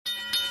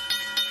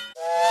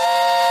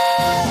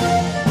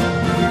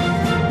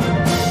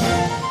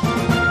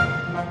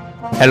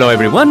Hello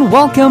everyone,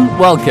 welcome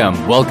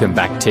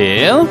back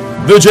to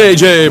The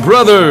JJ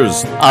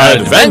Brothers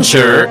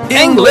Adventure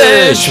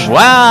English.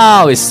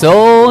 Wow, it's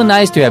so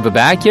nice to have you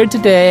back here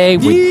today.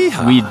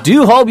 We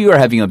do hope you are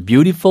having a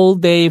beautiful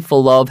day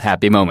full of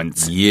happy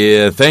moments.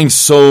 Yeah, thanks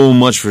so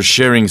much for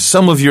sharing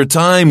some of your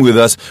time with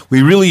us.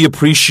 We really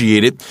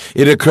appreciate it.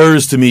 It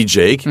occurs to me,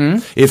 Jake,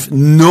 if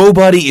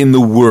nobody in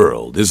the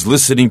world is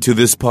listening to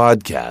this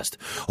podcast,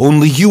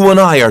 only you and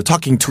I are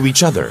talking to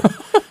each other.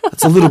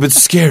 That's a little bit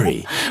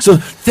scary. So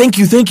thank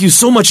you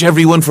so much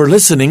everyone for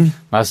listening.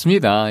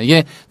 맞습니다.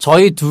 이게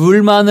저희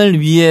둘만을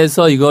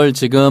위해서 이걸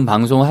지금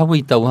방송하고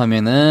있다고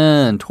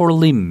하면은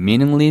totally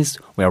meaningless.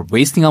 We are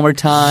wasting our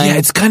time. Yeah,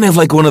 it's kind of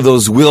like one of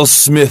those Will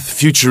Smith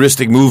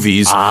futuristic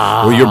movies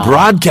where you're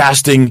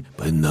broadcasting,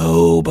 but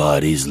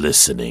nobody's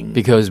listening.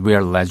 Because we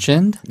are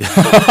legend.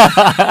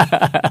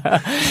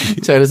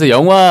 자, 그래서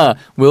영화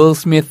Will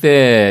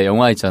Smith의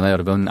영화 있잖아요,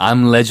 여러분.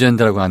 I'm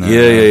Legend라고 하는.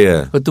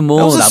 Yeah. 그것도 뭐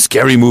that was a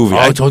scary movie.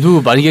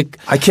 저도 만약에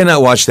I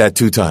cannot watch that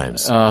 2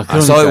 times. I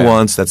saw it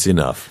once. That's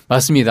enough.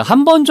 맞습니다.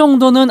 한 번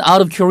정도는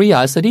out of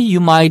curiosity, you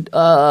might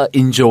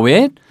enjoy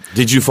it.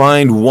 Did you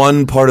find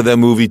one part of that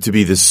movie to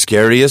be the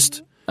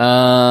scariest?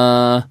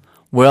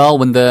 Well,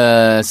 when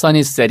the sun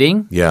is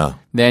setting, yeah.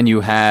 Then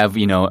you have,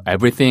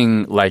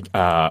 everything like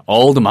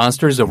all the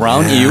monsters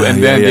around you,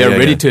 and then they're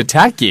ready to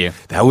attack you.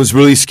 That was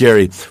really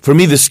scary. For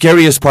me, the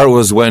scariest part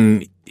was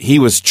when he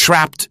was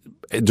trapped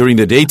during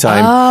the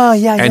daytime,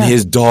 and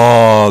his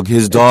dog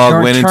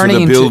went into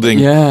the building.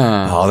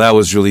 Oh, that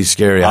was really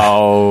scary.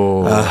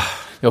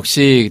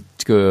 역시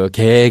그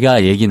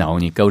개가 얘기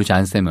나오니까 우리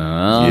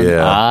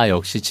잔쌤은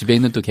역시 집에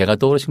있는 또 개가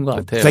떠오르신 것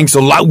같아요. Thanks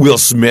a lot, Will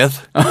Smith.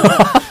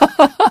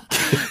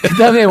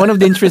 그다음에 one of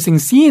the interesting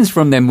scenes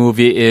from that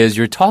movie is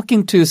you're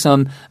talking to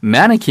some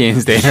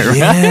mannequins there.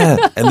 Yeah,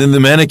 and then the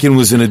mannequin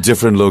was in a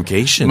different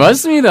location.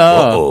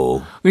 맞습니다.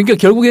 Uh-oh. 그러니까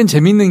결국엔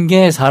재밌는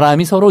게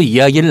사람이 서로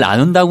이야기를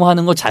나눈다고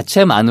하는 것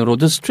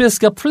자체만으로도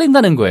스트레스가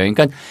풀린다는 거예요.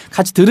 그러니까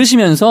같이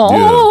들으시면서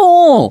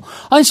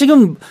아니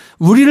지금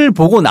우리를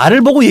보고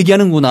나를 보고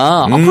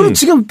얘기하는구나. 그럼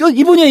지금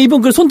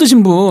이분 그 손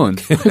드신 분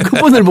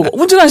그분을 보고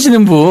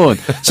운전하시는 분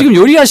지금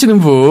요리하시는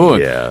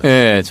분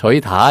예,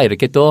 저희 다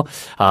이렇게 또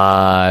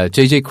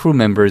JJ crew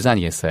members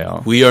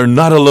아니겠어요? We are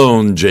not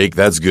alone, Jake.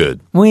 That's good.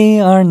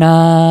 We are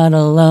not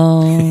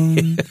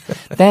alone.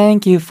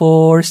 Thank you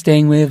for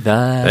staying with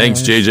us.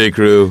 Thanks, JJ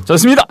crew.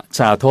 좋습니다.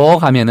 자, 더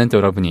가면은 또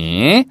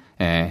여러분이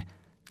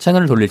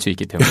채널을 돌릴 수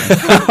있기 때문에.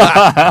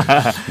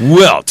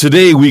 Well,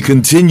 today we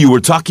continue.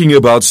 We're talking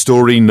about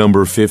story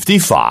number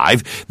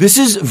 55. This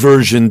is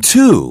version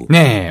 2.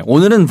 네,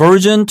 오늘은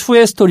version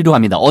 2의 스토리로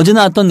갑니다. 어제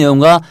나왔던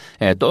내용과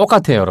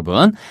똑같아요,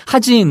 여러분.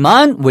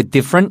 하지만 with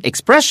different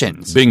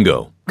expressions.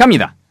 Bingo.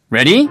 갑니다.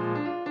 Ready?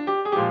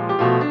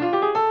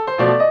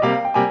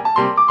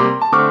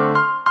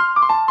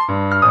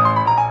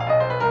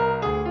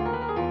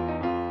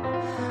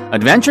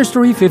 Adventure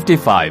Story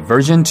 55,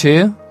 version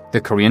 2,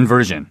 the Korean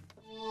version.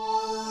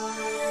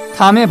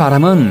 탐의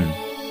바람은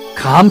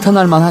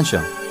감탄할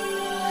만하죠.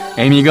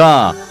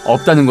 에미가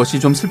없다는 것이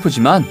좀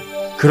슬프지만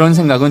그런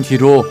생각은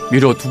뒤로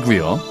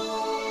미뤄두고요.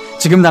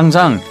 지금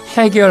당장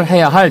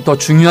해결해야 할 더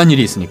중요한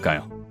일이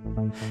있으니까요.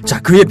 자,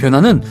 그의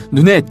변화는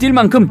눈에 띌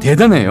만큼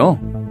대단해요.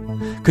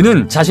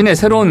 그는 자신의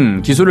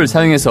새로운 기술을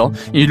사용해서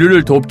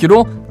인류를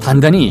돕기로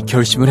단단히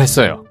결심을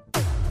했어요.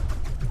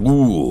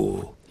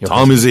 Ooh,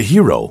 Tom is a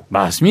hero.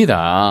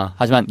 맞습니다.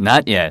 하지만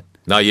not yet.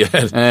 Not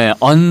yet.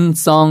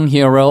 unsung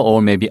hero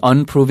or maybe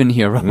unproven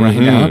hero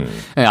right now.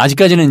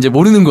 아직까지는 이제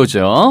모르는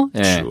거죠.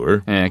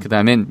 Sure. 그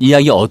다음엔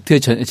이야기 어떻게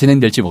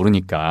진행될지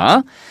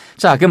모르니까.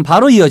 자, 그럼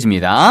바로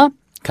이어집니다.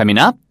 Coming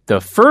up, the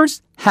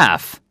first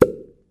half.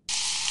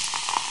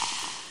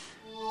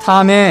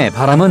 탐의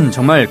바람은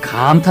정말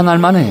감탄할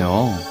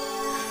만해요.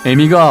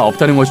 에미가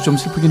없다는 것이 좀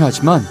슬프긴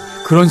하지만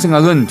그런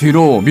생각은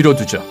뒤로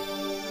미뤄두죠.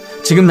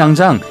 지금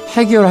당장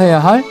해결해야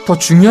할 더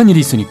중요한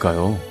일이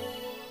있으니까요.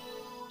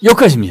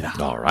 여기까지입니다.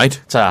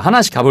 Alright. 자,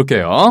 하나씩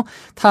가볼게요.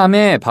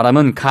 탐의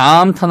바람은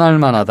감탄할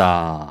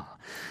만하다.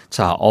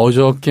 자,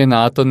 어저께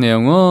나왔던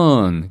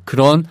내용은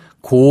그런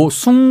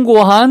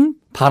숭고한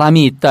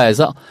바람이 있다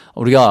해서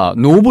우리가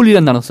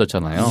noble이라는 단어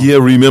썼잖아요. Yeah,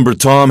 remember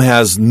Tom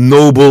has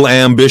noble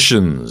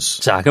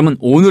ambitions. 자, 그러면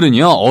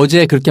오늘은요.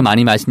 어제 그렇게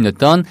많이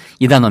말씀드렸던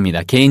이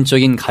단어입니다.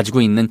 개인적인 가지고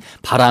있는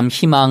바람,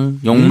 희망,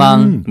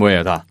 욕망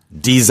뭐예요 다?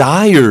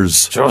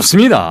 Desires.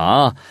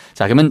 좋습니다.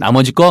 자, 그러면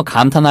나머지 거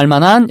감탄할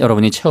만한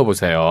여러분이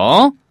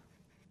채워보세요.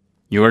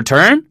 Your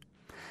turn.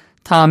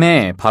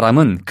 탐의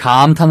바람은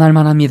감탄할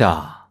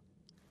만합니다.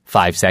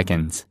 5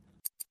 seconds.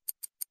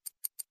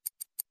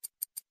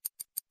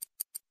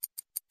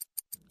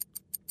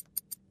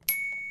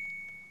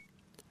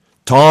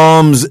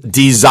 Tom's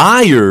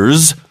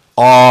desires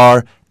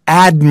are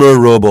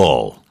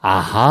admirable.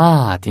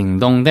 아하,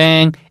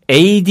 딩동댕.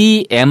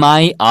 admire까지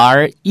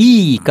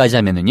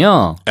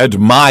하면은요.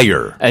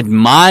 Admire.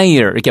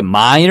 이렇게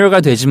mire가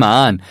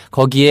되지만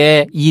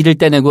거기에 e를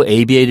떼내고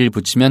aba를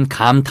붙이면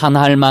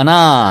감탄할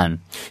만한.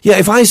 Yeah,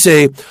 if I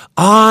say,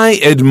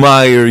 I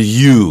admire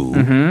you,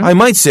 I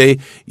might say,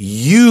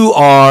 you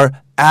are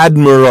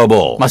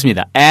admirable.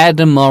 맞습니다.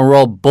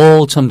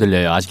 admirable처럼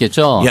들려요.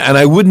 아시겠죠? Yeah, and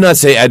I would not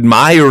say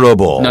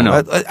admirable.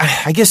 No.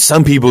 I guess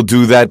some people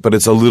do that, but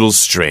it's a little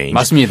strange.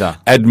 맞습니다.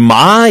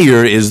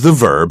 Admire is the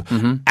verb.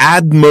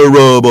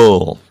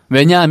 Admirable.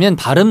 왜냐하면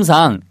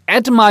발음상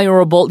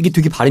admirable 이게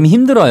되게 발음이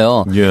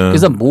힘들어요. Yeah.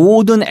 그래서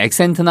모든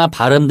액센트나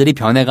발음들이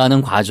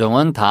변해가는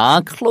과정은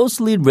다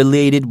closely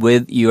related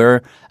with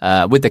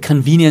with the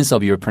convenience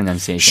of your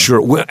pronunciation. Sure.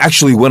 Well,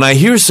 actually, when I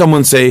hear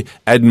someone say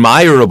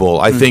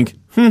admirable, I think,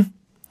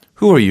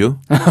 who are you?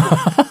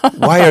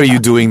 Why are you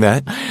doing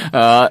that?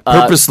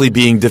 Purposely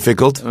being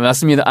difficult?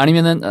 맞습니다.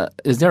 아니면은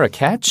is there a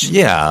catch?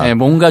 Yeah. 네,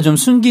 뭔가 좀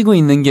숨기고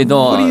있는 게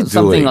더 What are you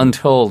something doing?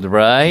 untold,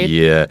 right?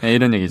 Yeah. 네,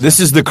 이런 얘기죠.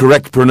 This is the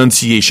correct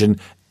pronunciation.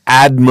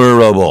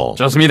 Admirable.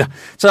 좋습니다.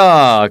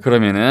 자,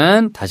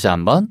 그러면은 다시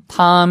한번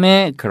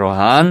탐의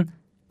그러한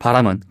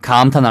바람은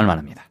감탄할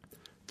만합니다.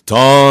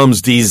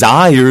 Tom's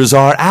desires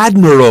are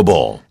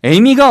admirable.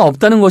 에이미가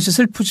없다는 것이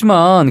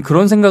슬프지만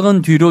그런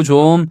생각은 뒤로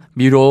좀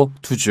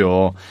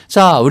미뤄두죠.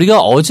 자,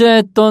 우리가 어제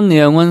했던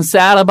내용은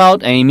sad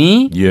about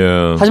Amy.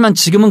 Yeah. 하지만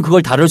지금은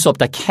그걸 다룰 수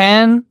없다.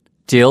 Can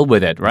deal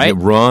with it, right?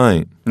 Yeah,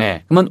 right.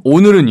 네. 그러면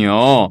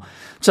오늘은요.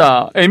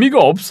 자, 에미가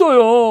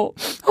없어요.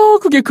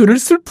 그게 그를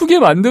슬프게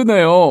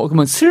만드네요.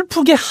 그러면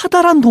슬프게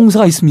하다란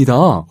동사가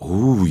있습니다.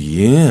 Oh,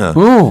 yeah.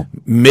 어.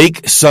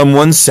 Make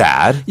someone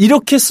sad.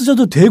 이렇게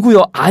쓰셔도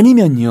되고요.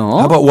 아니면요.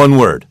 How about one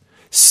word?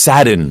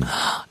 Sadden.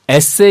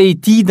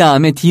 SAD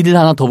다음에 D를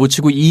하나 더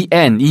붙이고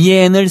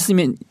EN을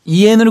쓰면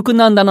EN으로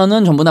끝나는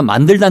단어는 전부 다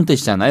만들다는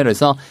뜻이잖아요.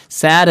 그래서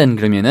sadden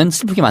그러면은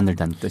슬프게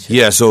만들다는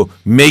뜻이에요. Yeah, so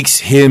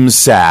makes him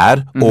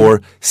sad or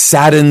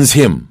saddens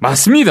him.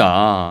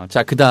 맞습니다.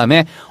 자, 그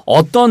다음에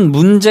어떤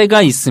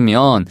문제가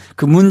있으면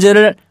그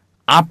문제를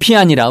앞이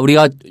아니라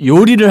우리가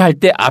요리를 할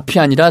때 앞이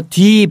아니라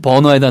뒤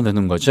버너에다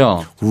넣는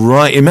거죠.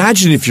 Right.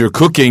 Imagine if you're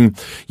cooking,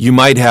 you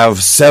might have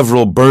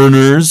several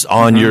burners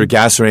on your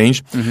gas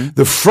range.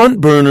 The front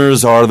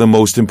burners are the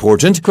most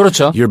important.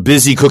 그렇죠. You're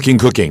busy cooking.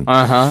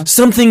 Uh-huh.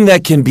 Something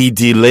that can be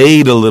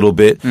delayed a little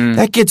bit,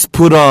 that gets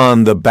put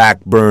on the back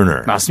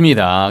burner.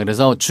 맞습니다.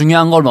 그래서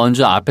중요한 걸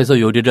먼저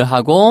앞에서 요리를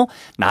하고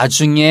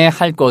나중에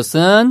할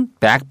것은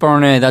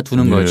백버너에다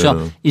두는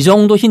거죠. 이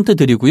정도 힌트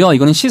드리고요.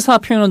 이거는 시사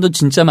표현도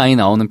진짜 많이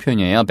나오는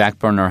표현이에요.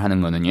 백버너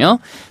하는 거는요.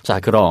 자,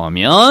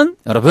 그러면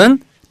여러분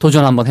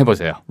도전 한번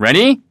해보세요.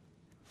 Ready?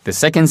 The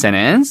second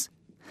sentence.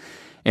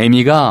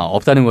 에미가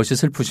없다는 것이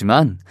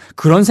슬프지만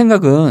그런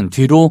생각은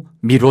뒤로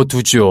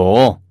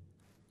미뤄두죠.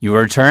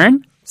 Your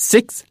turn.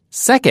 6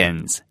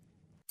 seconds.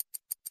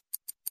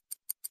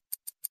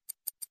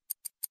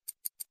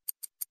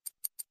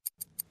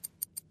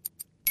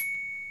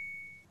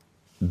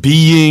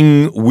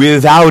 Being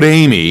without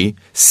Amy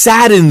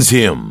saddens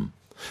him,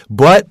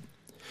 but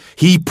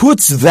he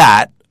puts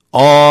that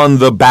on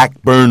the back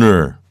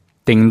burner.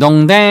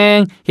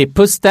 딩동댕. He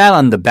puts that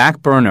on the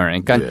back burner.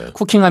 그러니까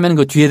쿠킹하면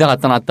그 뒤에다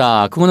갖다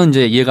놨다. 그거는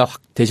이제 이해가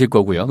확 되실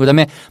거고요.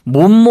 그다음에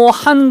뭐뭐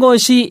한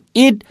것이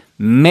it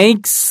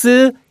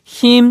makes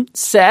him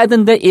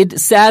sad인데 it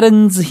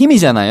saddens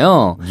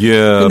him이잖아요.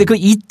 Yeah. 근데 그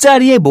이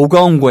자리에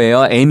뭐가 온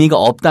거예요? 에이미가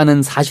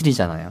없다는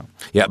사실이잖아요.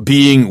 Yeah,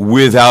 being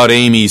without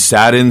Amy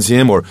saddens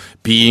him or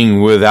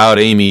being without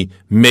Amy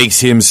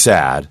makes him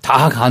sad.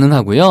 다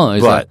가능하고요.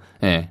 그래서 But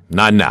예.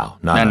 not now.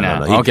 Not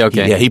now. He,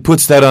 Okay. Yeah, he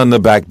puts that on the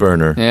back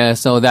burner. Yeah,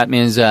 so that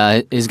means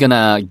he's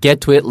gonna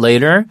get to it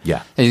later.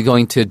 Yeah. He's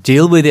going to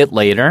deal with it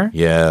later.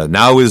 Yeah,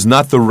 now is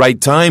not the right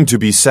time to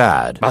be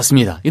sad.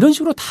 맞습니다. 이런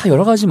식으로 다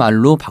여러 가지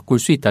말로 바꿀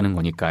수 있다는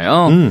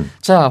거니까요.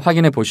 자,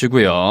 확인해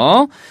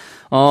보시고요.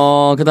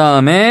 그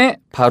다음에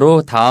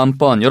바로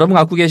다음번 여러분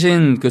갖고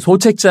계신 그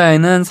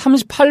소책자에는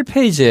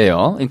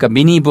 38페이지예요. 그러니까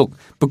미니북,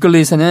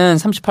 북글릿에는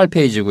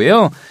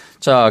 38페이지고요.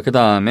 자, 그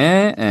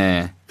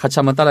다음에 같이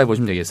한번 따라해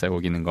보시면 되겠어요.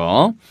 거기 있는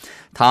거.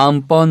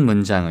 다음번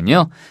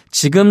문장은요.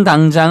 지금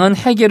당장은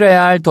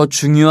해결해야 할 더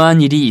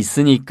중요한 일이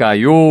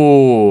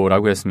있으니까요.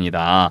 라고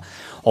했습니다.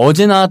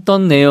 어제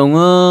나왔던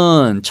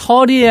내용은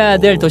처리해야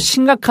될 더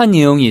심각한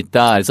내용이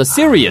있다. 그래서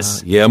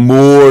serious. Yeah,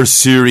 more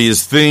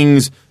serious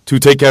things to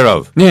take care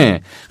of.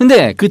 네.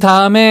 근데 그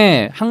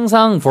다음에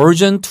항상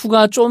버전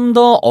 2가 좀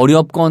더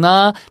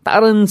어렵거나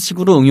다른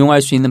식으로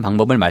응용할 수 있는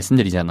방법을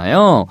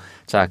말씀드리잖아요.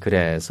 자,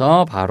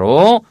 그래서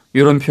바로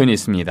이런 표현이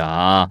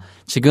있습니다.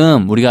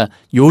 지금 우리가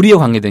요리에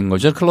관계된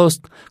거죠.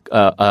 Close,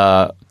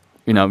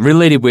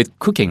 related with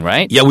cooking,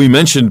 right? Yeah, we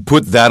mentioned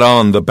put that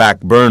on the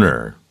back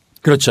burner.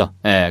 그렇죠.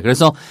 예.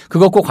 그래서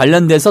그것과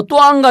관련돼서 또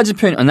한 가지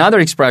표현, another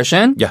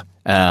expression. Yeah.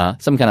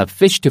 Some kind of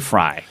fish to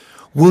fry.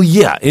 Well,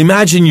 yeah,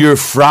 imagine you're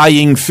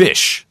frying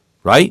fish,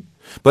 right?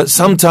 But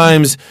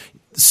sometimes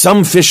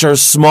some fish are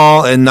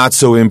small and not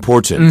so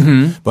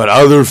important. But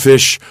other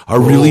fish are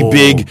really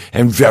big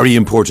and very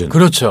important.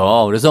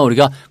 그렇죠. 그래서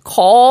우리가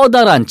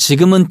커다란,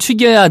 지금은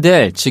튀겨야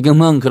될,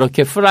 지금은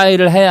그렇게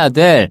프라이를 해야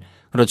될,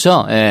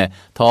 그렇죠. 예,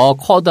 더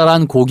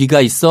커다란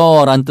고기가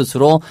있어 라는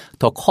뜻으로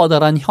더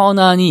커다란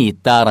현안이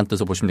있다 라는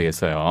뜻으로 보시면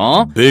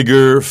되겠어요.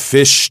 Bigger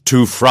fish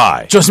to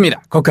fry.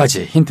 좋습니다.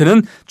 거기까지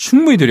힌트는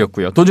충분히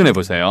드렸고요.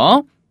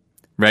 도전해보세요.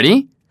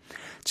 Ready?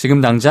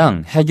 지금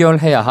당장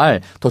해결해야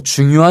할 더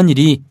중요한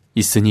일이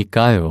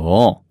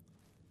있으니까요.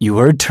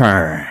 Your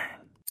turn.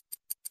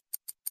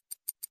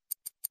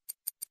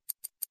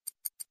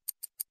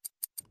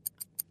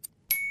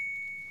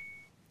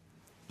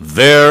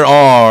 There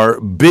are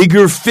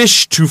bigger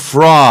fish to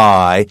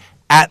fry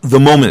at the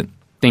moment.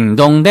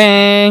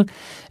 띵동댕.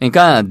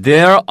 그러니까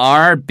there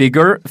are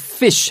bigger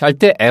fish 할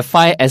때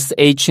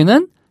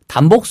FISH는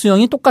단복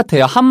수형이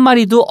똑같아요. 한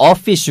마리도 a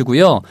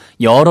fish고요.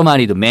 여러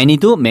마리도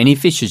many도 many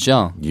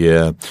fish죠.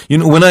 Yeah. You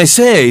know, when I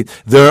say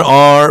there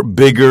are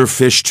bigger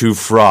fish to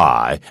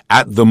fry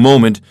at the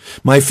moment,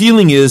 my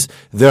feeling is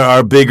there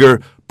are bigger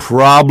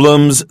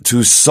problems to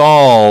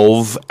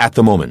solve at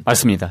the moment.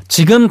 맞습니다.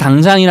 지금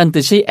당장이란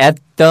뜻이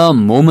at the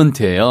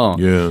moment예요.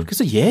 Yeah.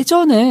 그래서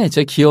예전에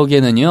제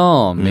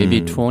기억에는요,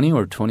 maybe 20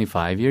 or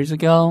 25 years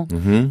ago,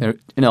 there,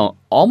 you know,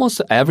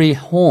 almost every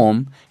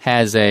home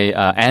has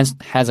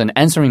has an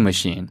answering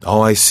machine.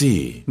 Oh, I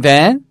see.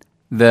 Then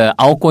the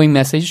outgoing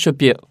message should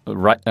be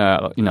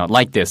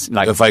like this.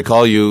 Like, If I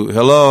call you,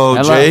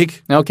 hello,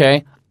 Jake.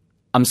 Okay.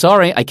 I'm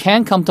sorry, I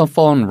can't come to the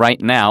phone right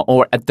now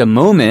or at the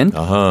moment.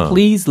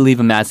 Please leave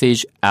a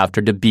message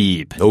after the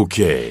beep.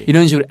 Okay.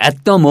 이런 식으로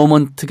at the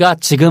moment가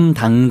지금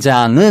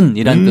당장은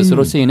이란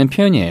뜻으로 쓰이는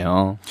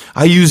표현이에요.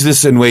 I use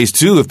this in ways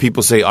too. If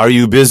people say, are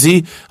you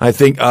busy? I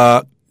think,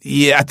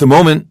 yeah, at the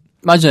moment.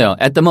 맞아요.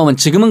 At the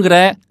moment. 지금은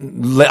그래.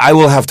 I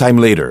will have time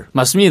later.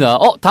 맞습니다.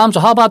 다음 주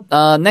how about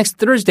next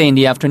Thursday in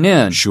the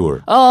afternoon?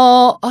 Sure.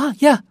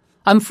 Yeah.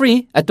 I'm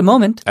free at the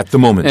moment. At the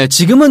moment. 네,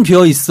 지금은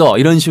비어 있어.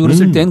 이런 식으로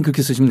쓸 땐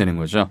그렇게 쓰시면 되는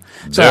거죠.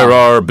 There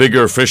are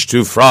bigger fish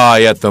to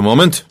fry at the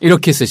moment.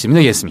 이렇게 쓰시면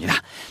되겠습니다.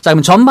 자,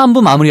 그럼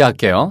전반부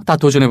마무리할게요. 다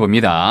도전해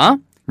봅니다.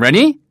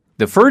 Ready?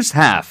 The first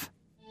half.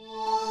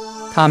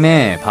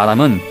 탐의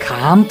바람은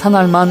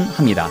감탄할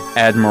만합니다.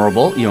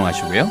 Admirable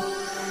이용하시고요.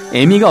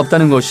 애미가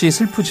없다는 것이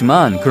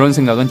슬프지만 그런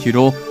생각은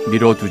뒤로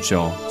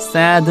미뤄두죠.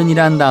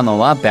 sadden이란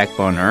단어와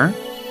backburner.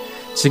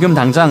 지금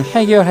당장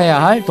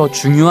해결해야 할 더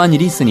중요한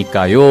일이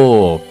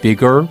있으니까요.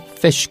 bigger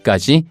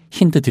fish까지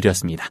힌트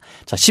드렸습니다.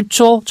 자,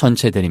 10초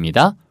전체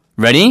드립니다.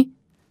 Ready?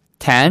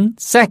 10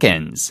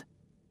 seconds.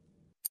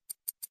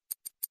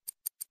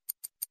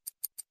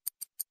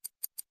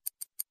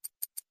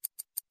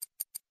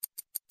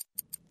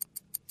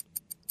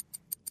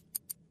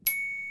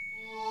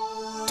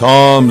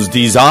 Tom's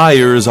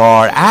desires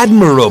are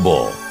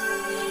admirable.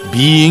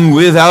 Being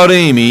without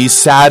Amy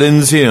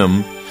saddens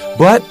him,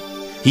 but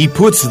he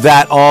puts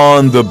that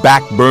on the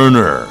back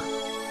burner.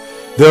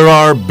 There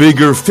are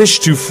bigger fish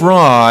to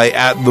fry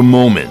at the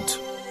moment.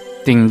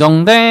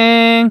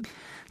 띵동댕.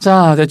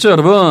 자, 됐죠,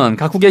 여러분?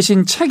 갖고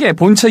계신 책의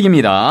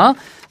본책입니다.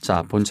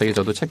 자, 본책에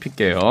저도 책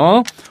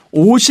필게요.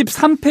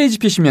 53페이지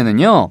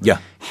피시면은요.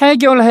 Yeah.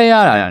 해결해야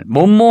할,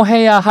 뭐뭐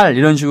해야 할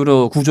이런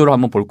식으로 구조를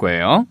한번 볼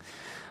거예요.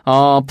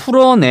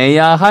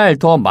 풀어내야 할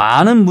더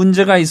많은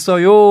문제가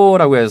있어요.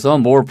 라고 해서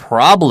more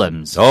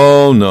problems.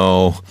 Oh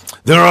no.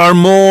 There are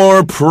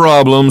more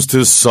problems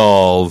to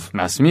solve.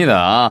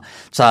 맞습니다.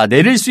 자,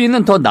 내릴 수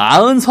있는 더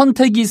나은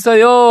선택이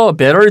있어요.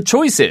 better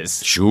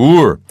choices.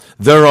 Sure.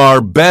 There are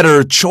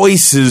better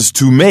choices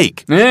to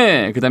make.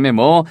 네, 그 다음에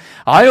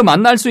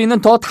만날 수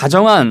있는 더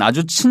다정한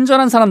아주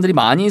친절한 사람들이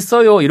많이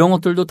있어요. 이런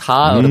것들도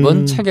다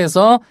여러분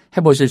책에서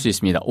해보실 수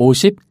있습니다.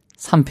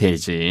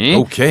 53페이지.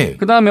 오케이.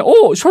 그 다음에,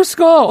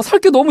 셜스가 살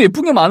게 너무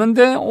예쁜 게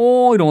많은데,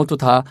 이런 것도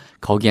다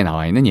거기에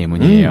나와 있는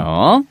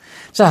예문이에요.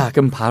 자,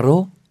 그럼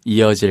바로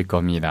이어질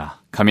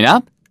겁니다. Coming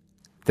up,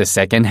 the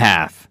second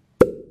half.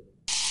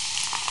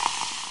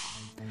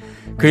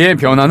 그의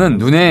변화는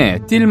눈에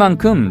띌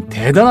만큼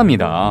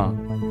대단합니다.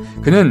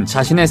 그는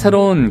자신의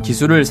새로운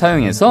기술을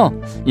사용해서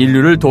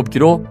인류를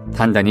돕기로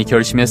단단히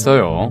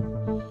결심했어요.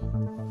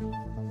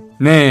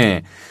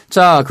 네.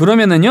 자,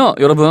 그러면은요,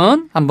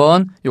 여러분,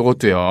 한번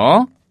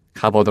요것도요,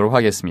 가보도록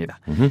하겠습니다.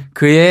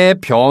 그의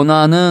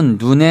변화는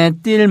눈에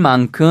띌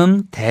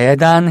만큼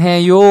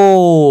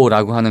대단해요.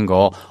 라고 하는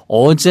거,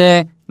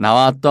 어제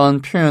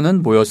나왔던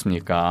표현은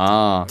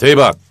뭐였습니까?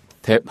 대박.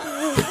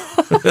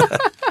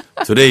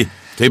 Today,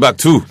 대박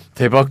 2.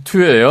 대박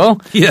 2예요.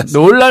 Yes.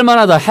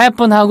 놀랄만하다.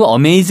 happen하고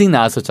amazing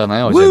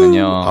나왔었잖아요.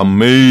 어제는요.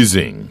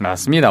 Amazing.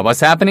 맞습니다.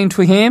 What's happening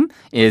to him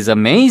is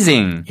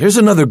amazing. Here's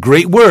another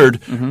great word.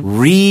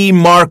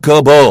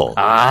 Remarkable.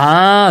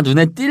 아,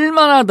 눈에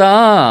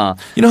띌만하다.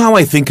 You know how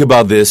I think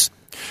about this?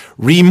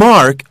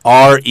 Remark,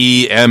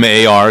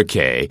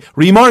 R-E-M-A-R-K.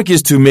 Remark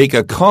is to make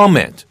a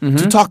comment,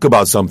 to talk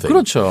about something.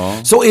 그렇죠.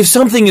 So if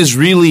something is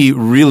really,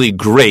 really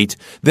great,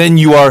 then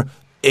you are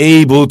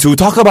able to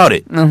talk about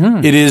it.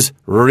 It is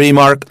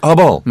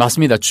remarkable.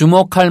 맞습니다.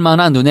 주목할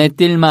만한, 눈에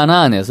띌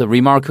만한 해서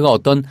remark가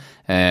어떤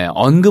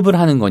언급을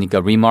하는 거니까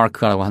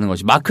remark라고 하는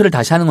것이 마크를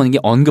다시 하는 거는 게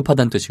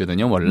언급하다는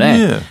뜻이거든요. 원래.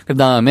 Yeah.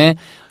 그다음에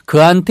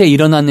그한테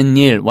일어나는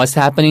일,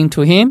 what's happening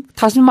to him?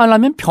 다시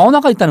말하면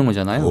변화가 있다는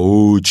거잖아요.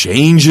 Oh,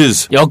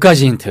 changes.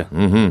 여기까지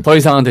힌트. 더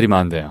이상은 드리면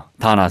안 돼요.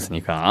 다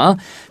나왔으니까.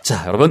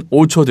 자, 여러분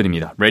 5초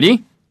드립니다. Ready?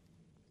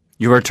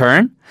 Your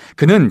turn.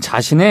 그는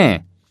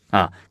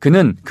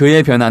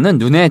그의 변화는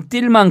눈에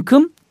띌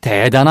만큼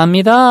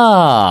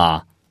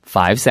대단합니다.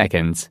 5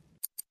 seconds.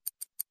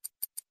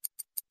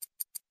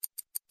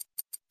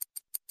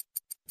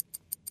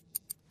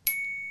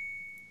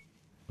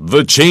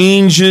 The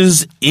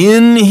changes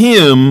in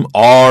him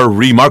are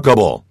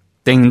remarkable.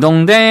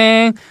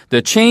 땡동댕.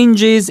 The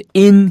changes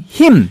in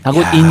him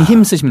하고 in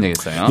him 쓰시면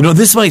되겠어요. You know,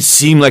 this might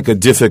seem like a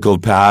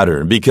difficult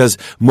pattern because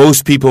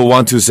most people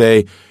want to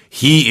say,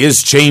 he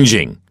is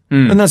changing.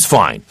 And that's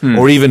fine.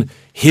 Or even,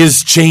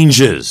 his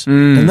changes.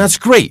 And that's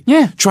great.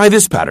 Yeah. Try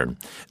this pattern.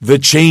 The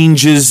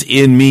changes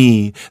in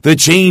me. The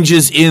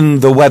changes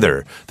in the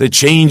weather. The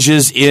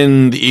changes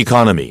in the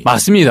economy.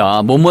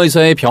 맞습니다.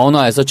 뭐뭐에서의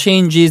변화에서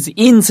changes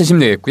in 쓰시면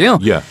되겠고요.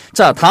 Yeah.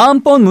 자,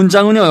 다음번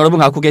문장은요. 여러분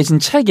갖고 계신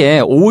책에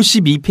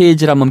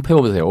 52페이지를 한번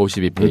펴보세요.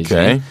 52페이지.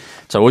 Okay.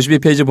 자,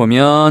 52페이지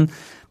보면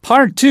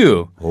Part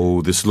 2.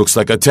 Oh, this looks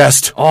like a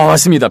test.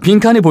 맞습니다.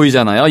 빈칸이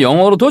보이잖아요.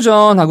 영어로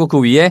도전하고 그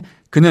위에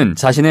그는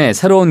자신의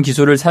새로운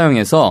기술을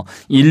사용해서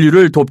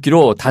인류를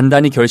돕기로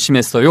단단히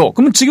결심했어요.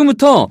 그러면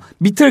지금부터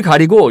밑을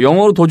가리고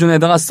영어로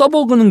도전에다가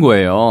써보는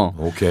거예요.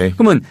 Okay.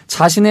 그러면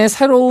자신의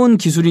새로운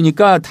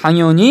기술이니까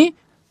당연히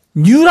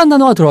new란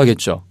단어가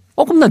들어가겠죠.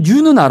 그럼 나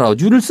new는 알아.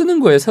 new를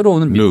쓰는 거예요.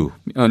 새로운 New.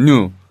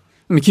 new.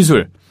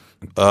 기술.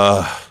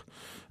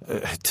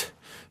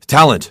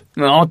 Talent.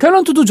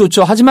 탤런트도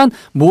좋죠. 하지만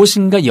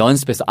무엇인가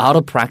연습해서 out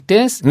of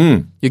practice,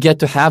 you get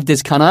to have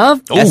this kind of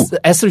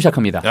S를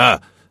시작합니다.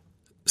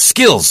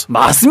 Skills.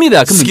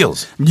 맞습니다. 그럼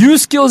Skills. new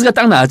skills가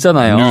딱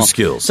나왔잖아요. New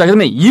skills. 자,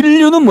 그러면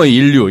인류는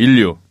뭐예요?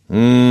 인류.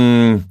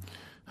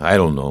 I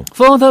don't know.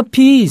 For the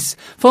peace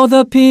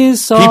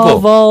People.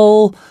 of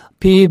all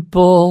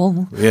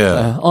people,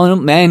 Yeah.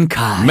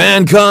 mankind.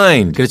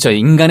 Mankind. 그렇죠.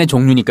 인간의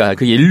종류니까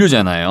그게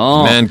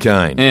인류잖아요.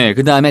 Mankind. 네,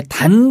 그 다음에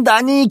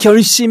단단히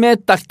결심에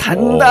딱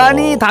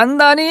단단히.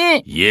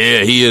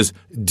 Yeah, he is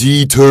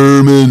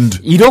determined.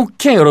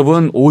 이렇게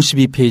여러분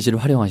 52페이지를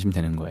활용하시면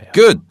되는 거예요.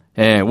 Good.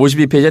 예,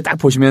 52페이지에 딱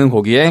보시면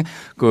거기에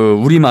그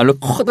우리말로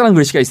커다란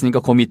글씨가 있으니까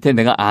그 밑에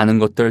내가 아는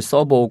것들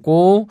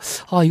써보고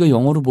이거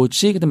영어로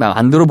뭐지? 그다음에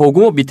만들어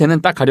보고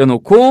밑에는 딱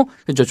가려놓고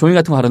그렇죠. 종이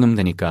같은 거 가려놓으면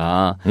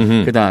되니까.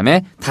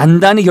 그다음에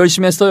단단히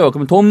결심했어요.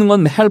 그럼 도움는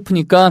건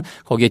help니까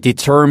거기에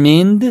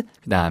determined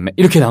그다음에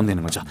이렇게 나오면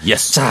되는 거죠.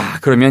 Yes. 자,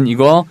 그러면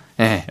이거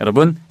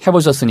여러분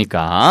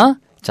해보셨으니까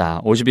자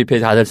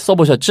 52페이지 다들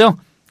써보셨죠?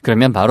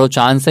 그러면 바로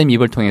존쌤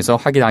입을 통해서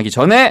확인하기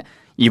전에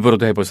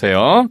입으로도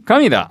해보세요.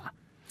 갑니다.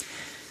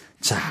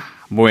 자,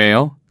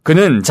 뭐예요?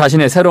 그는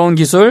자신의 새로운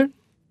기술,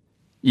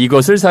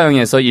 이것을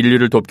사용해서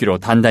인류를 돕기로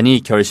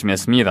단단히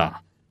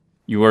결심했습니다.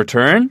 Your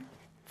turn.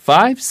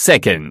 5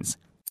 seconds.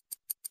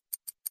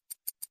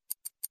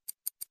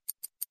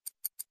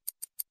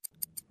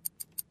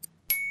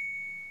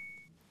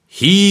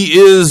 He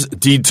is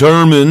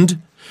determined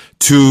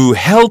to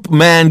help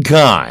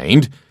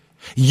mankind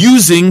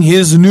using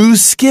his new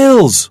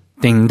skills.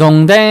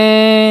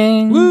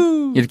 띵동댕.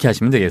 이렇게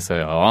하시면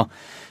되겠어요.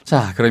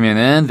 자,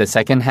 그러면은 the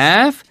second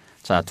half.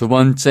 자, 두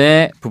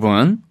번째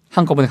부분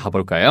한꺼번에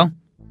가볼까요?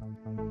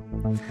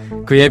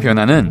 그의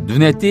변화는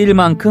눈에 띌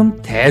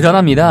만큼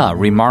대단합니다.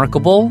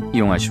 remarkable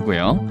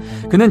이용하시고요.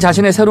 그는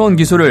자신의 새로운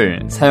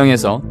기술을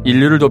사용해서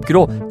인류를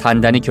돕기로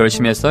단단히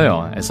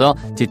결심했어요. 그래서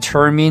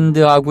determined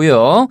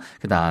하고요.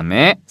 그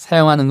다음에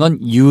사용하는 건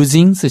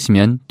using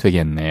쓰시면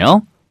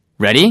되겠네요.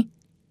 Ready?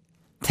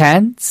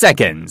 10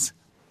 seconds.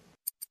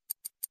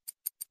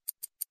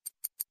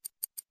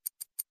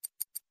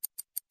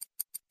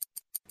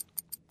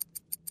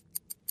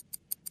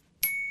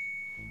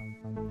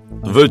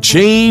 The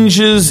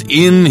changes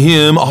in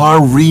him are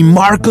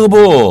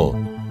remarkable.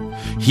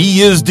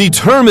 He is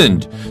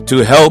determined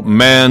to help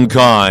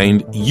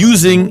mankind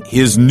using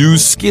his new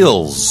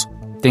skills.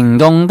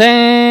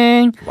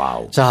 띵동댕.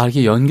 Wow. 자,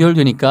 이렇게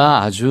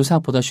연결되니까 아주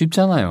생각보다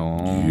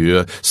쉽잖아요.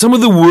 Yeah. Some of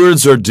the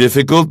words are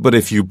difficult, but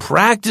if you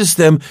practice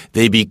them,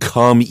 they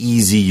become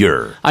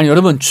easier. 아니,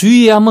 여러분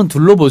주위에 한번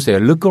둘러보세요.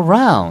 Look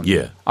around.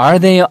 Yeah. Are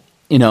they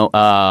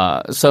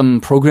some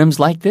programs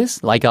like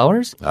this, like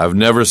ours? I've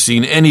never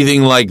seen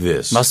anything like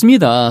this.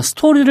 맞습니다.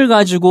 스토리를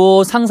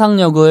가지고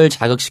상상력을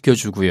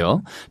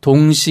자극시켜주고요.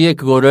 동시에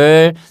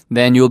그거를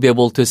then you'll be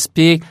able to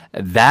speak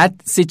that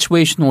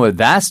situation or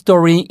that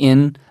story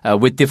in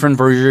with different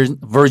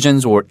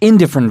versions or in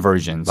different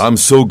versions. I'm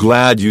so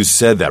glad you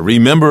said that.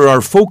 Remember,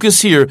 our focus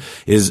here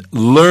is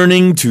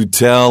learning to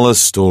tell a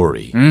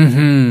story.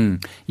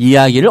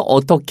 이야기를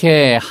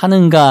어떻게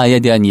하는가에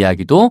대한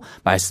이야기도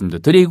말씀도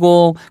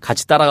드리고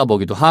같이 따라가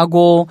보기도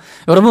하고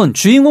여러분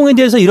주인공에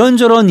대해서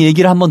이런저런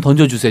얘기를 한번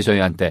던져주세요.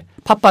 저희한테.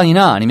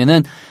 팟빵이나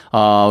아니면은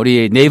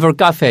우리 네이버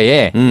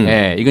카페에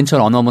이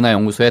근처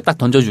언어문화연구소에 딱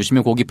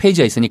던져주시면 거기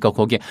페이지가 있으니까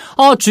거기에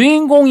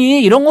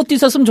주인공이 이런 것도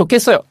있었으면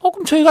좋겠어요.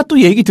 그럼 저희가 또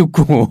얘기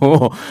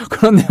듣고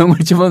그런 내용을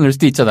집어넣을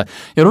수도 있잖아요.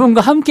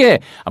 여러분과 함께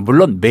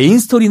물론 메인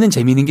스토리는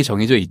재미있는 게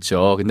정해져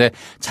있죠. 근데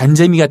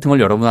잔재미 같은 걸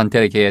여러분한테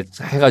이렇게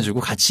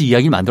해가지고 같이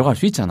이야기를 만들어갈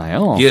수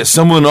있잖아요. Yeah,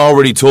 someone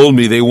already told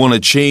me they want to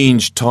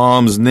change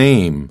Tom's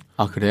name.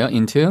 아 그래요?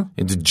 Into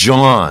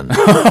John.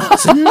 I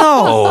said,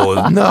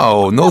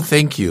 no,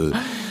 thank you.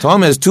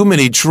 Tom has too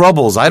many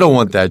troubles. I don't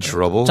want that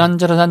trouble.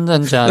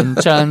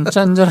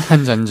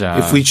 짠짜라짠짠짠짠짠짠짠.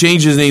 If we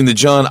change his name to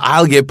John,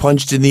 I'll get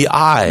punched in the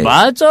eye.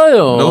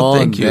 맞아요. No,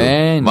 thank you.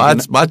 네,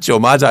 맞죠,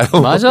 맞아요.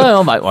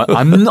 맞아요.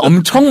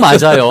 엄청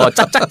맞아요.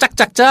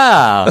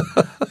 짝짝짝짝짝.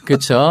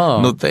 그쵸?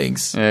 No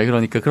thanks. 예,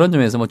 그러니까 그런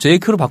점에서 뭐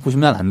제이크로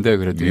바꾸시면 안 돼요,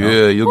 그래도요.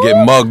 Yeah, you'll get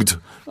mugged.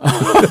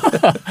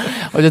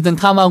 어쨌든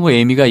탐하고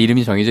에이미가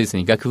이름이 정해져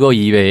있으니까 그거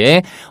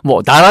이외에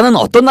뭐 나라는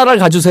어떤 나라를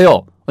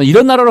가주세요.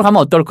 이런 나라로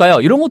가면 어떨까요?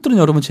 이런 것들은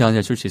여러분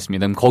제안해 줄 수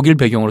있습니다. 거길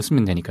배경으로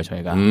쓰면 되니까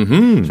저희가.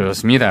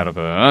 좋습니다,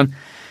 여러분.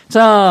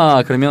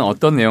 자, 그러면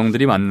어떤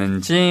내용들이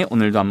왔는지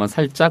오늘도 한번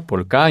살짝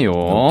볼까요?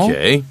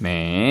 Okay.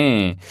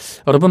 네.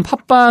 여러분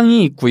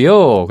팟빵이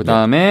있고요.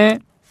 그다음에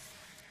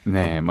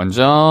네,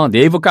 먼저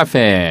네이버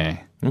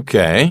카페.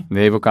 Okay.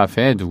 네이버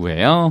카페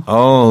누구예요?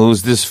 Oh,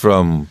 who's this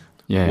from?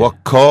 예.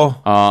 Wako?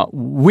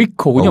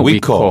 위코군요.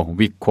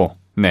 위코.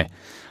 네.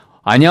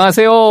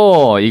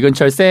 안녕하세요.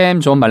 이근철쌤,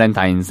 존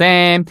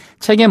발렌타인쌤.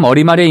 책의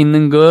머리말에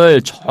있는 글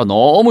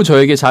너무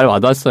저에게 잘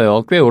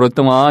와닿았어요. 꽤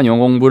오랫동안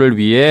영어 공부를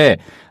위해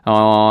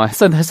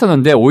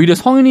했었는데 오히려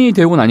성인이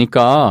되고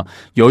나니까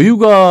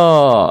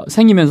여유가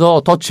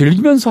생기면서 더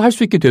즐기면서 할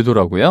수 있게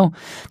되더라고요.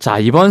 자,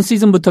 이번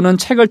시즌부터는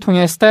책을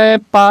통해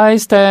스텝 바이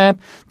스텝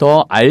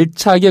더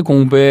알차게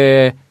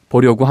공부해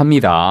보려고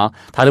합니다.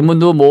 다른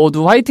분도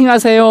모두 화이팅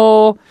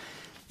하세요.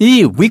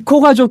 이 위코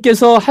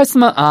가족께서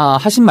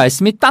하신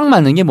말씀이 딱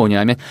맞는 게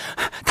뭐냐면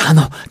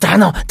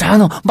단어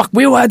막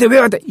외워야 돼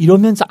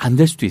이러면서 안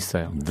될 수도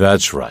있어요.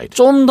 That's right.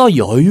 좀 더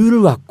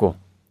여유를 갖고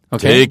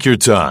Okay? Take your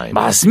time.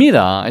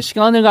 맞습니다.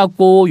 시간을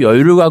갖고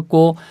여유를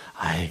갖고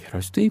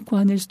그럴 수도 있고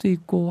아닐 수도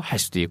있고 할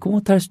수도 있고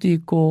못할 수도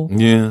있고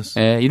Yes.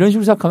 예, 이런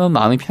식으로 생각하면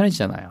마음이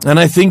편해지잖아요. And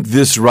I think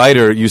this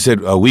writer, you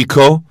said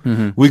Wiko,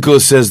 Wiko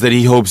says that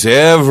he hopes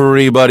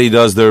everybody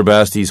does their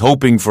best. He's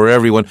hoping for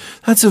everyone.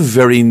 That's a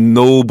very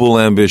noble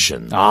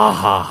ambition.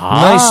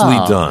 아하하. Nicely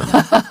done.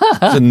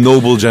 It's a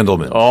noble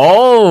gentleman.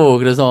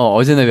 그래서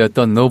어제는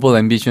배웠던 노블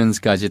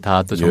앰비션스까지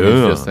다 또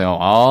정리해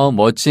주셨어요.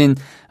 멋진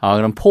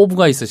그런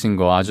포부가 있으신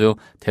거 아주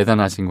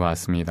대단하신 것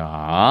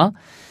같습니다.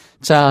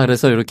 자,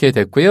 그래서 이렇게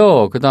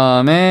됐고요. 그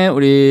다음에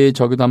우리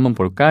저기도 한번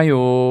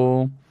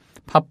볼까요?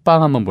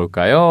 팟빵 한번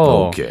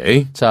볼까요?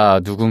 Okay.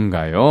 자,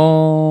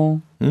 누군가요?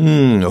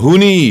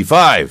 Huni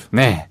 5.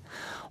 네.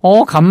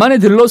 간만에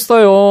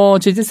들렀어요.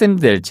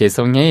 지지쌤들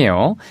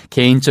죄송해요.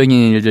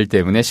 개인적인 일들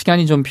때문에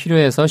시간이 좀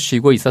필요해서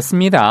쉬고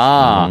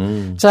있었습니다.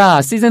 자,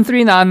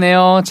 시즌3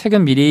 나왔네요.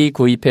 책은 미리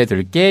구입해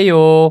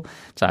둘게요.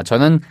 자,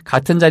 저는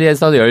같은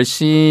자리에서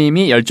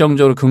열심히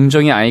열정적으로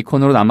긍정의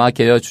아이콘으로 남아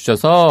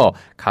계셔주셔서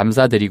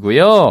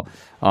감사드리고요.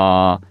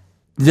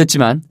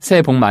 늦었지만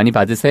새해 복 많이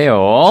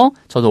받으세요.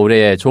 저도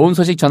올해 좋은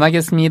소식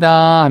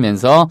전하겠습니다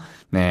하면서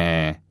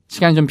네.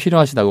 시간이 좀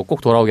필요하시다고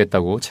꼭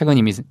돌아오겠다고 책은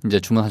이미 이제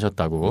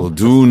주문하셨다고. Well,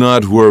 do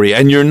not worry.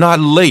 And you're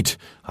not late.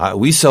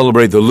 We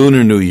celebrate the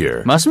Lunar New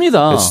Year.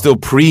 맞습니다. It's still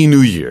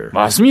pre-New Year.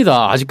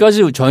 맞습니다.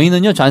 아직까지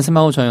저희는요.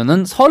 잔쌤하고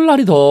저희는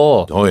설날이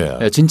더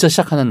진짜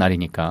시작하는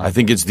날이니까. I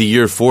think it's the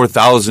year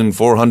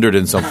 4,400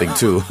 and something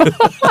too.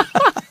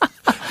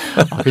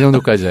 그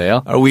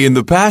정도까지예요. Are we in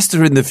the past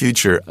or in the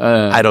future?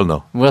 I don't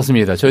know.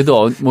 맞습니다.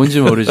 저희도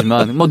뭔지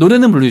모르지만 뭐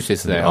노래는 부를 수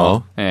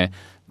있어요. 네.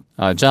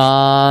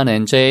 존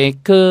앤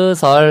제이크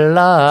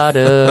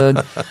설날은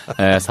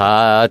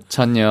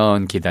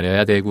 4,000년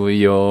기다려야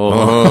되고요.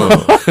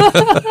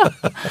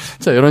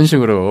 자, 이런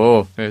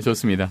식으로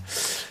좋습니다.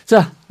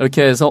 자,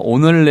 이렇게 해서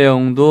오늘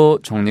내용도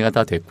정리가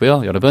다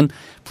됐고요. 여러분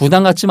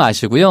부담 갖지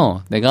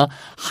마시고요. 내가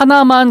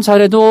하나만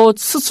잘해도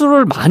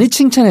스스로를 많이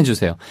칭찬해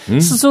주세요.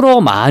 스스로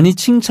많이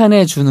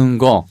칭찬해 주는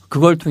거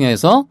그걸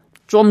통해서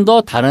좀 더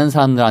다른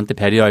사람들한테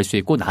배려할 수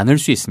있고 나눌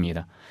수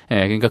있습니다.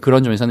 예, 그러니까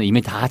그런 점에서는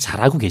이미 다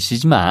잘하고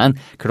계시지만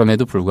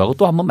그럼에도 불구하고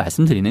또 한번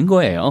말씀드리는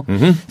거예요.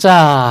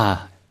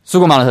 자,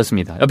 수고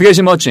많으셨습니다. 옆에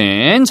계신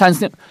멋진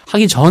잔스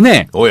하기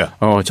전에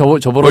저보러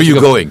Where are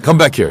you going? Come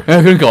back here.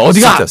 예, 그러니까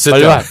어디가? Sit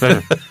down.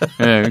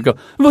 예, 그러니까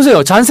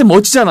보세요. 잔스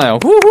멋지잖아요.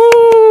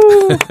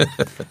 후후.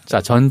 자,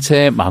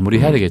 전체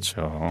마무리해야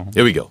되겠죠.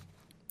 Here we go.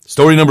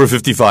 Story number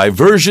 55,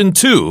 version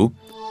 2.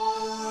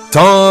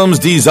 Tom's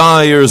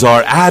desires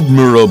are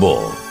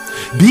admirable.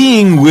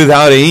 Being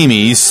without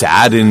Amy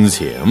saddens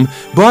him,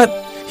 but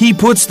he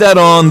puts that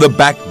on the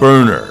back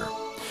burner.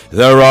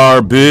 There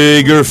are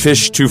bigger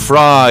fish to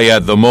fry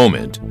at the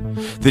moment.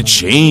 The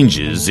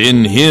changes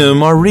in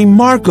him are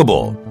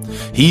remarkable.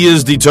 He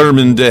is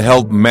determined to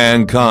help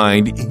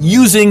mankind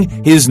using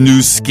his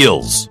new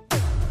skills.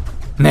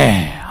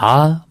 네,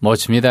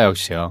 멋집니다,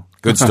 역시요.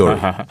 Good story.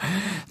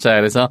 자,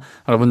 그래서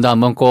여러분도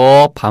한번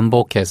꼭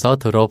반복해서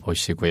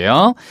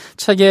들어보시고요.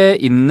 책에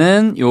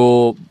있는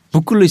요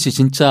붓글릿이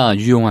진짜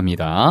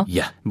유용합니다.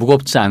 Yeah.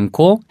 무겁지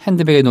않고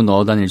핸드백에도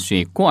넣어 다닐 수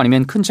있고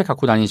아니면 큰 책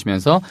갖고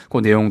다니시면서 그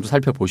내용도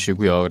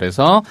살펴보시고요.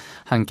 그래서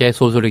함께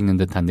소설 읽는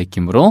듯한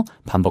느낌으로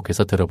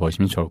반복해서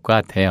들어보시면 좋을 것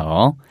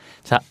같아요.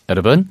 자,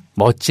 여러분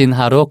멋진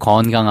하루,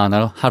 건강한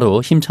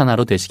하루, 힘찬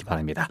하루 되시기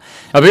바랍니다.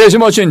 여기까지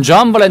멋진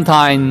존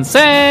발렌타인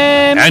쌤!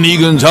 And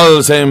이근철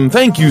Sam,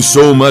 thank you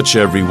so much,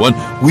 everyone.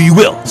 We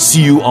will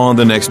see you on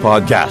the next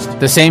podcast.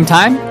 The same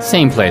time,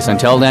 same place.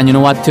 Until then, you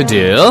know what to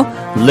do.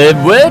 Live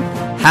with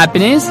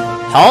happiness,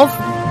 health,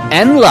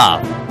 and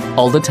love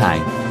all the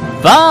time.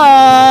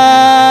 Bye!